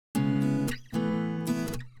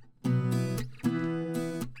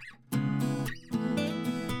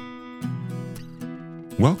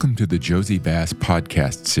Welcome to the Josie Bass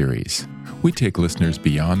podcast series. We take listeners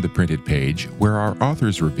beyond the printed page, where our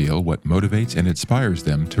authors reveal what motivates and inspires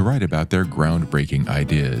them to write about their groundbreaking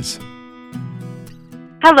ideas.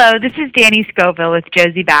 Hello, this is Danny Scoville with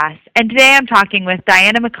Josie Bass, and today I'm talking with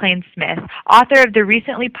Diana mclain Smith, author of the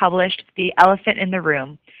recently published The Elephant in the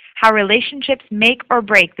Room, How Relationships Make or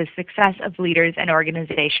Break the Success of Leaders and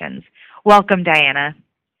Organizations. Welcome, Diana.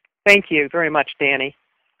 Thank you very much, Danny.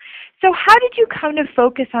 So how did you come to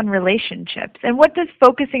focus on relationships, and what does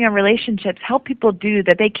focusing on relationships help people do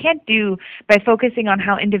that they can't do by focusing on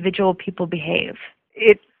how individual people behave?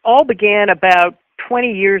 It all began about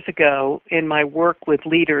 20 years ago in my work with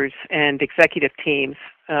leaders and executive teams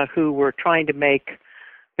who were trying to make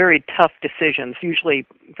very tough decisions, usually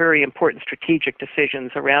very important strategic decisions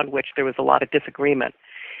around which there was a lot of disagreement.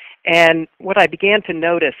 And what I began to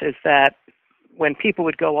notice is that when people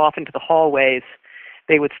would go off into the hallways,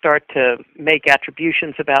 they would start to make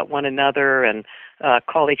attributions about one another and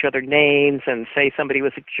call each other names and say somebody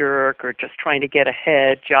was a jerk or just trying to get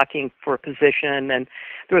ahead, jockeying for a position. And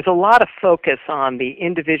there was a lot of focus on the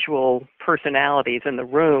individual personalities in the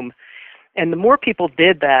room. And the more people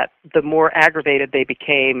did that, the more aggravated they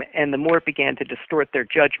became, and the more it began to distort their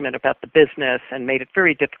judgment about the business and made it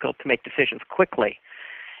very difficult to make decisions quickly.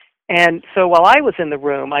 And so while I was in the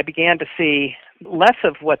room, I began to see less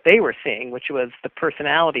of what they were seeing, which was the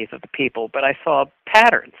personalities of the people, but I saw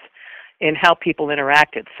patterns in how people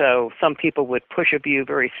interacted. So some people would push a view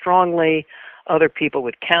very strongly, other people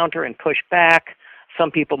would counter and push back, some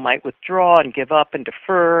people might withdraw and give up and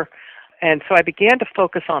defer. And so I began to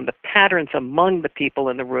focus on the patterns among the people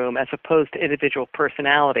in the room as opposed to individual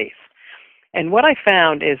personalities. And what I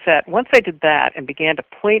found is that once I did that and began to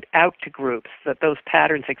point out to groups that those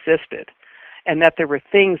patterns existed and that there were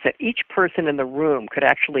things that each person in the room could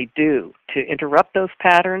actually do to interrupt those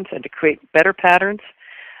patterns and to create better patterns,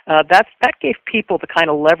 that gave people the kind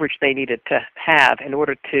of leverage they needed to have in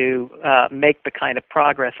order to make the kind of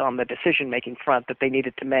progress on the decision-making front that they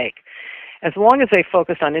needed to make. As long as they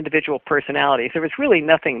focused on individual personalities, there was really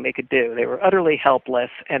nothing they could do. They were utterly helpless,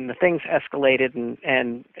 and the things escalated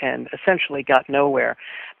and essentially got nowhere.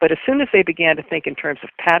 But as soon as they began to think in terms of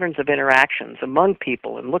patterns of interactions among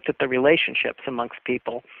people and looked at the relationships amongst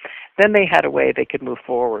people, then they had a way they could move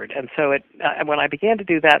forward. And so when I began to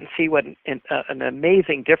do that and see what an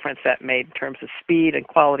amazing difference that made in terms of speed and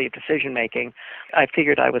quality of decision-making, I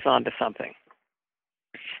figured I was onto something.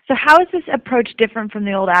 So how is this approach different from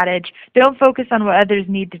the old adage, don't focus on what others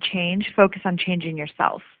need to change, focus on changing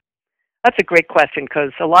yourself? That's a great question,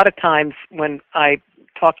 because a lot of times when I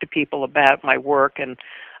talk to people about my work and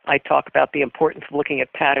I talk about the importance of looking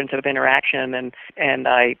at patterns of interaction and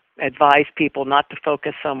I advise people not to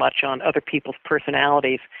focus so much on other people's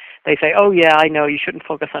personalities, they say, oh yeah, I know, you shouldn't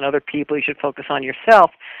focus on other people, you should focus on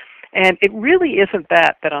yourself. And it really isn't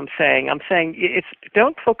that I'm saying. I'm saying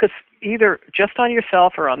don't focus either just on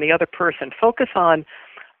yourself or on the other person. Focus on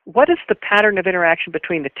what is the pattern of interaction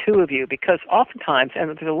between the two of you, because oftentimes,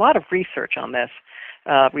 and there's a lot of research on this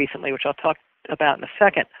recently, which I'll talk about in a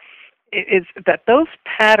second, is that those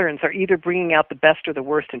patterns are either bringing out the best or the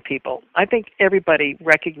worst in people. I think everybody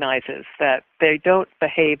recognizes that they don't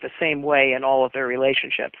behave the same way in all of their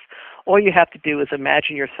relationships. All you have to do is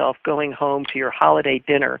imagine yourself going home to your holiday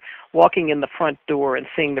dinner, walking in the front door and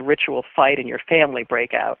seeing the ritual fight in your family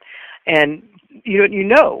break out. And you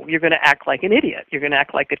know you're going to act like an idiot. You're going to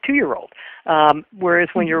act like a 2-year-old. Whereas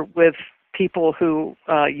when you're with people who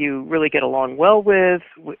you really get along well with,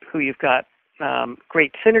 who you've got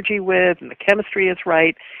great synergy with, and the chemistry is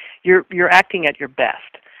right, you're acting at your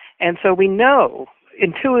best. And so we know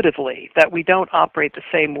intuitively that we don't operate the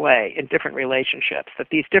same way in different relationships, that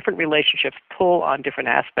these different relationships pull on different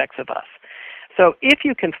aspects of us. So if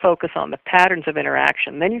you can focus on the patterns of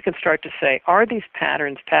interaction, then you can start to say, are these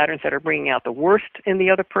patterns that are bringing out the worst in the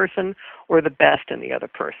other person or the best in the other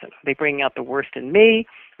person? Are they bringing out the worst in me,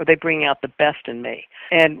 or are they bringing out the best in me?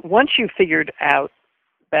 And once you've figured out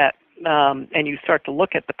that and you start to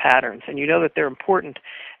look at the patterns and you know that they're important,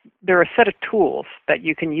 there are a set of tools that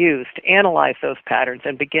you can use to analyze those patterns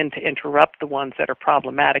and begin to interrupt the ones that are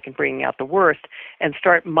problematic and bringing out the worst and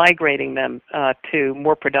start migrating them to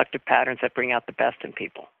more productive patterns that bring out the best in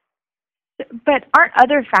people. But aren't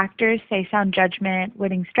other factors, say sound judgment,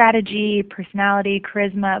 winning strategy, personality,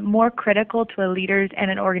 charisma, more critical to a leader's and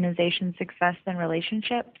an organization's success than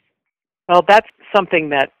relationships? Well, that's something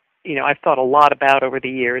that I've thought a lot about over the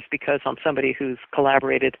years, because I'm somebody who's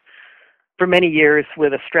collaborated for many years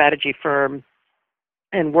with a strategy firm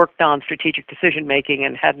and worked on strategic decision making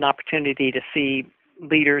and had an opportunity to see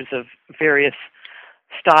leaders of various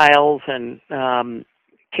styles and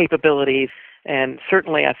capabilities And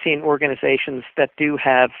certainly I've seen organizations that do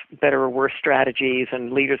have better or worse strategies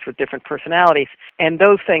and leaders with different personalities. And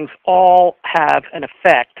those things all have an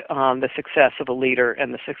effect on the success of a leader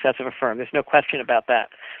and the success of a firm. There's no question about that.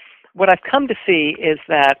 What I've come to see is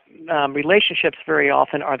that relationships very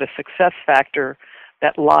often are the success factor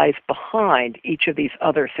that lies behind each of these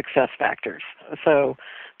other success factors. So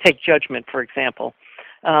take judgment, for example.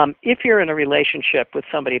 If you're in a relationship with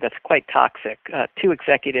somebody that's quite toxic, two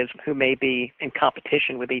executives who may be in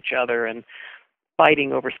competition with each other and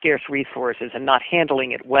fighting over scarce resources and not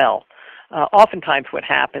handling it well, oftentimes what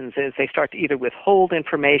happens is they start to either withhold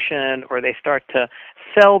information or they start to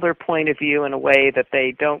sell their point of view in a way that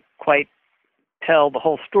they don't quite tell the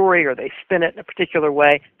whole story, or they spin it in a particular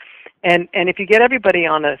way. And if you get everybody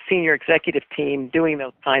on a senior executive team doing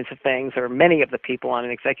those kinds of things, or many of the people on an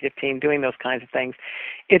executive team doing those kinds of things,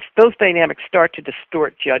 those dynamics start to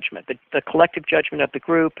distort judgment, the collective judgment of the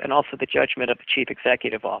group and also the judgment of the chief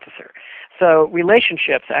executive officer. So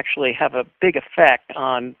relationships actually have a big effect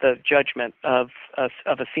on the judgment of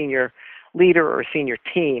a senior leader or a senior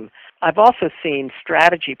team. I've also seen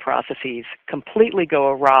strategy processes completely go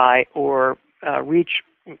awry or reach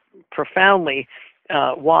profoundly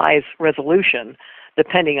wise resolution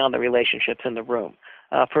depending on the relationships in the room,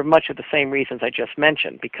 for much of the same reasons I just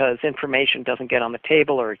mentioned, because information doesn't get on the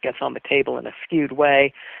table, or it gets on the table in a skewed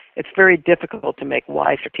way. It's very difficult to make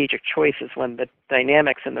wise strategic choices when the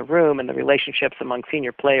dynamics in the room and the relationships among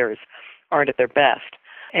senior players aren't at their best.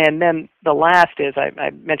 And then the last is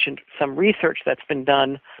I mentioned some research that's been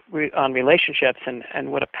done on relationships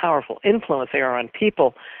and what a powerful influence they are on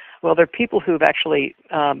people. Well, there are people who've actually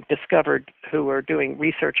discovered, who are doing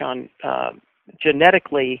research on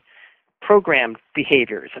genetically programmed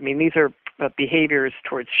behaviors. I mean, these are behaviors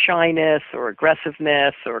towards shyness or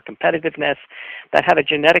aggressiveness or competitiveness that have a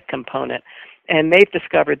genetic component. And they've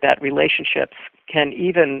discovered that relationships can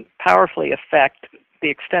even powerfully affect the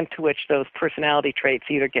extent to which those personality traits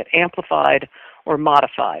either get amplified or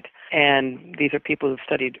modified. And these are people who've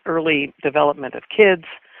studied early development of kids,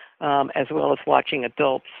 as well as watching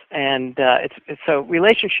adults. And so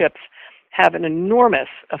relationships have an enormous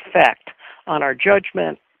effect on our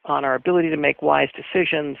judgment, on our ability to make wise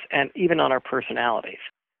decisions, and even on our personalities.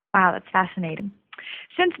 Wow, that's fascinating.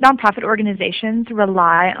 Since nonprofit organizations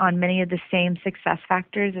rely on many of the same success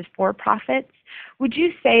factors as for-profits, would you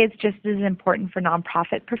say it's just as important for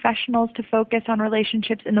nonprofit professionals to focus on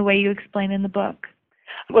relationships in the way you explain in the book?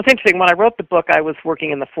 Well, it's interesting. When I wrote the book, I was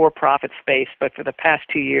working in the for-profit space, but for the past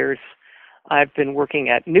 2 years, I've been working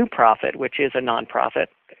at New Profit, which is a nonprofit.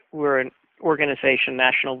 We're an organization,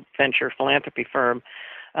 national venture philanthropy firm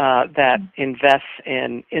that invests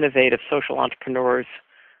in innovative social entrepreneurs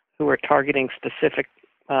who are targeting specific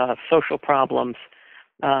social problems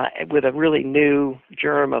with a really new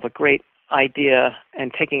germ of a great idea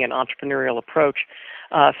and taking an entrepreneurial approach.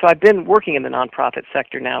 So I've been working in the nonprofit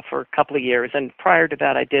sector now for a couple of years, and prior to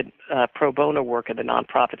that I did pro bono work in the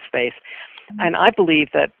nonprofit space. And I believe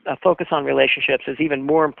that a focus on relationships is even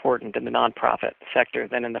more important in the nonprofit sector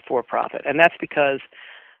than in the for-profit. And that's because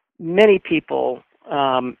many people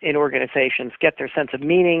in organizations get their sense of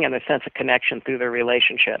meaning and their sense of connection through their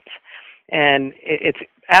relationships. And it's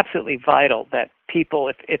absolutely vital that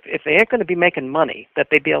people, if they aren't going to be making money, that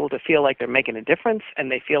they be able to feel like they're making a difference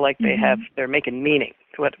and they feel like they're making meaning.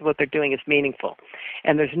 What they're doing is meaningful.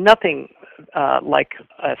 And there's nothing like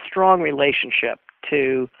a strong relationship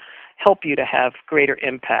to help you to have greater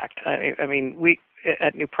impact. I mean, we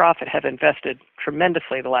at New Profit have invested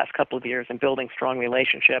tremendously the last couple of years in building strong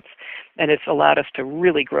relationships, and it's allowed us to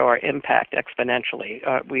really grow our impact exponentially.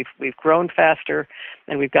 We've grown faster,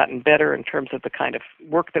 and we've gotten better in terms of the kind of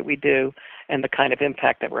work that we do and the kind of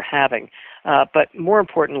impact that we're having. But more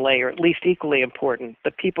importantly, or at least equally important,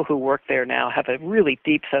 the people who work there now have a really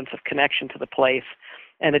deep sense of connection to the place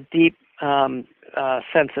and a deep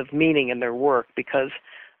sense of meaning in their work because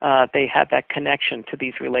they have that connection to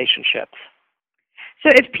these relationships. So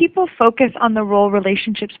if people focus on the role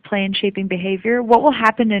relationships play in shaping behavior, what will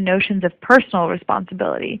happen to notions of personal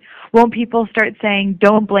responsibility? Won't people start saying,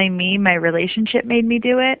 don't blame me, my relationship made me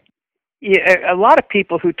do it? Yeah, a lot of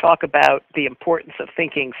people who talk about the importance of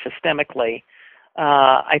thinking systemically,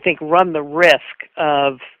 I think run the risk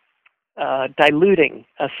of diluting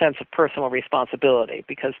a sense of personal responsibility,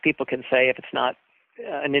 because people can say if it's not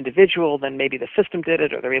an individual, then maybe the system did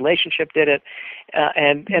it or the relationship did it.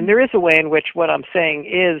 And there is a way in which what I'm saying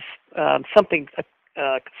is something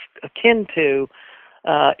akin to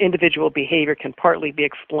individual behavior can partly be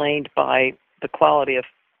explained by the quality of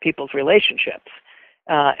people's relationships.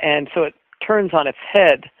 And so it turns on its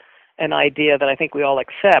head an idea that I think we all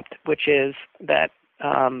accept, which is that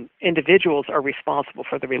individuals are responsible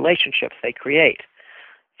for the relationships they create.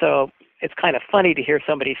 So it's kind of funny to hear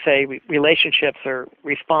somebody say relationships are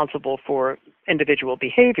responsible for individual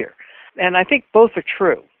behavior. And I think both are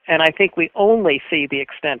true. And I think we only see the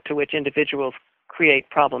extent to which individuals create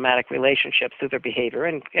problematic relationships through their behavior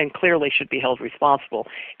and clearly should be held responsible.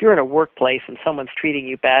 If you're in a workplace and someone's treating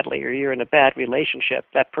you badly or you're in a bad relationship,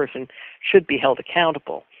 that person should be held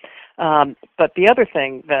accountable. But the other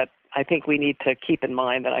thing that I think we need to keep in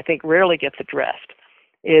mind that I think rarely gets addressed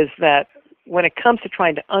is that when it comes to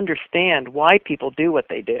trying to understand why people do what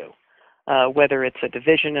they do, whether it's a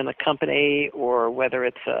division in a company or whether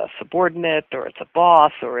it's a subordinate or it's a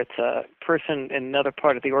boss or it's a person in another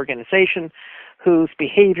part of the organization whose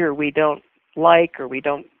behavior we don't like or we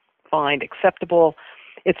don't find acceptable,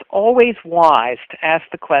 it's always wise to ask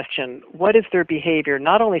the question, what is their behavior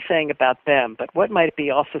not only saying about them, but what might it be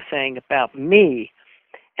also saying about me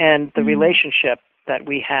and the relationship that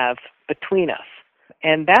we have between us?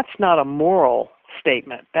 And that's not a moral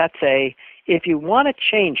statement. That's if you want to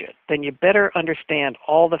change it, then you better understand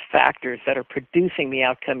all the factors that are producing the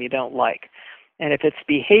outcome you don't like. And if it's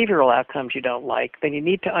behavioral outcomes you don't like, then you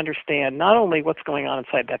need to understand not only what's going on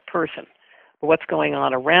inside that person, but what's going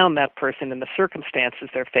on around that person and the circumstances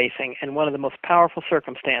they're facing. And one of the most powerful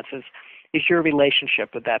circumstances is your relationship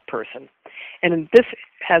with that person. And this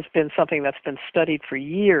has been something that's been studied for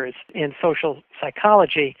years in social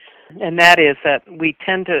psychology, and that is that we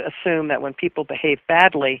tend to assume that when people behave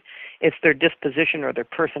badly, it's their disposition or their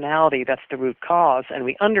personality that's the root cause, and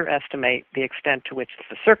we underestimate the extent to which it's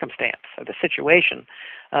the circumstance or the situation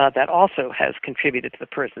that also has contributed to the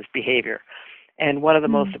person's behavior. And one of the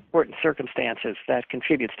most important circumstances that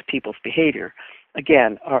contributes to people's behavior,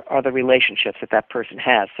 again, are the relationships that that person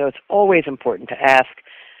has. So it's always important to ask,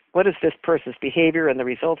 what is this person's behavior and the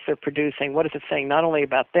results they're producing? What is it saying not only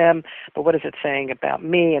about them, but what is it saying about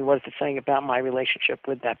me, and what is it saying about my relationship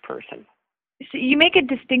with that person? So you make a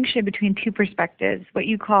distinction between two perspectives, what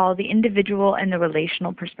you call the individual and the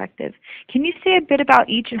relational perspective. Can you say a bit about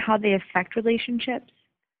each and how they affect relationships?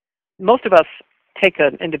 Most of us take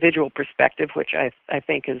an individual perspective, which I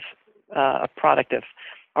think is a product of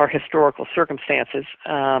our historical circumstances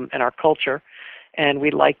and our culture, and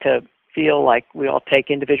we like to feel like we all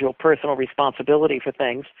take individual personal responsibility for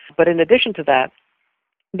things. But in addition to that,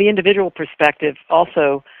 the individual perspective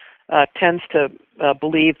also tends to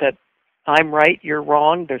believe that I'm right, you're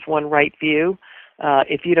wrong, there's one right view.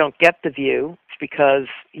 If you don't get the view, it's because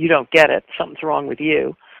you don't get it, something's wrong with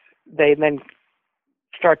you. They then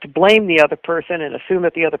start to blame the other person and assume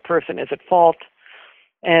that the other person is at fault.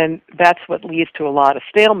 And that's what leads to a lot of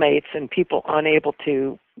stalemates and people unable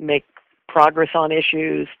to make progress on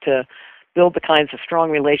issues, to build the kinds of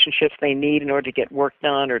strong relationships they need in order to get work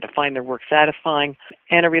done or to find their work satisfying.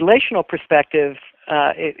 And a relational perspective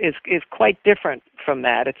is quite different from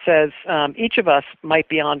that. It says each of us might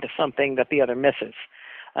be onto something that the other misses.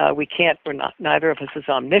 Neither of us is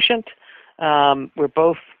omniscient. We're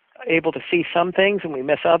both able to see some things and we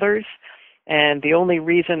miss others. And the only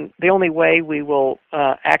way we will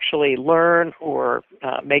actually learn or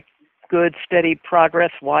make good, steady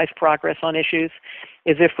progress, wise progress on issues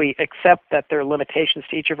is if we accept that there are limitations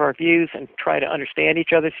to each of our views and try to understand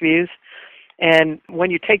each other's views. And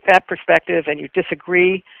when you take that perspective and you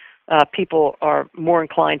disagree, people are more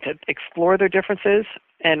inclined to explore their differences.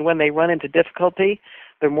 And when they run into difficulty,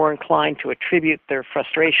 they're more inclined to attribute their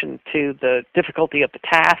frustration to the difficulty of the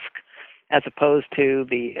task as opposed to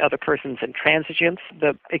the other person's intransigence.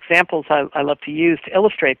 The examples I love to use to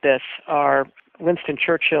illustrate this are Winston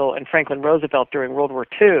Churchill and Franklin Roosevelt during World War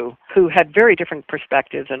II, who had very different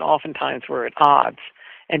perspectives and oftentimes were at odds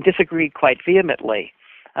and disagreed quite vehemently.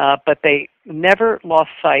 But they never lost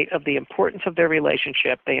sight of the importance of their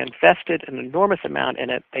relationship. They invested an enormous amount in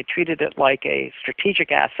it. They treated it like a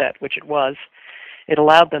strategic asset, which it was. It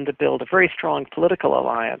allowed them to build a very strong political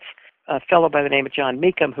alliance. A fellow by the name of John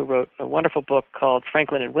Meekham, who wrote a wonderful book called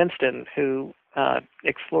Franklin and Winston, who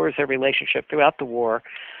explores their relationship throughout the war,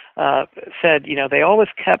 said, they always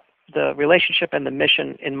kept the relationship and the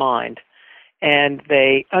mission in mind, and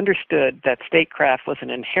they understood that statecraft was an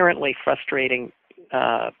inherently frustrating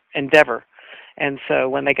endeavor. And so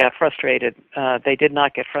when they got frustrated, they did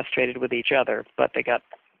not get frustrated with each other, but they got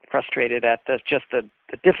frustrated at the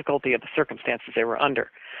difficulty of the circumstances they were under.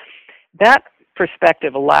 That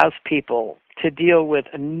perspective allows people to deal with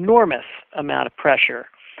enormous amount of pressure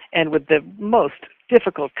and with the most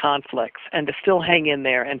difficult conflicts and to still hang in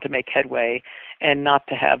there and to make headway and not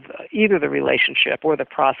to have either the relationship or the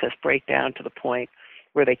process break down to the point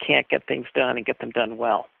where they can't get things done and get them done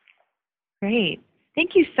well. Great.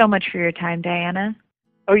 Thank you so much for your time, Diana.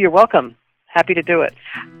 Oh, you're welcome. Happy to do it.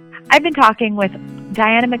 I've been talking with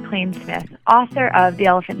Diana mclain Smith, author of The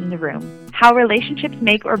Elephant in the Room, How Relationships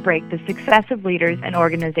Make or Break the Success of Leaders and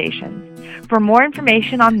Organizations. For more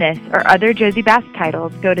information on this or other Josie Bass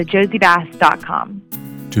titles, go to JosseyBass.com.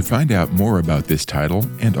 To find out more about this title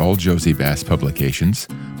and all Josie Bass publications,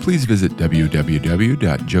 please visit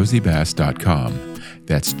www.JosseyBass.com.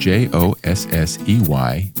 That's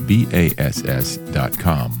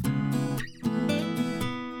JosseyBass.com.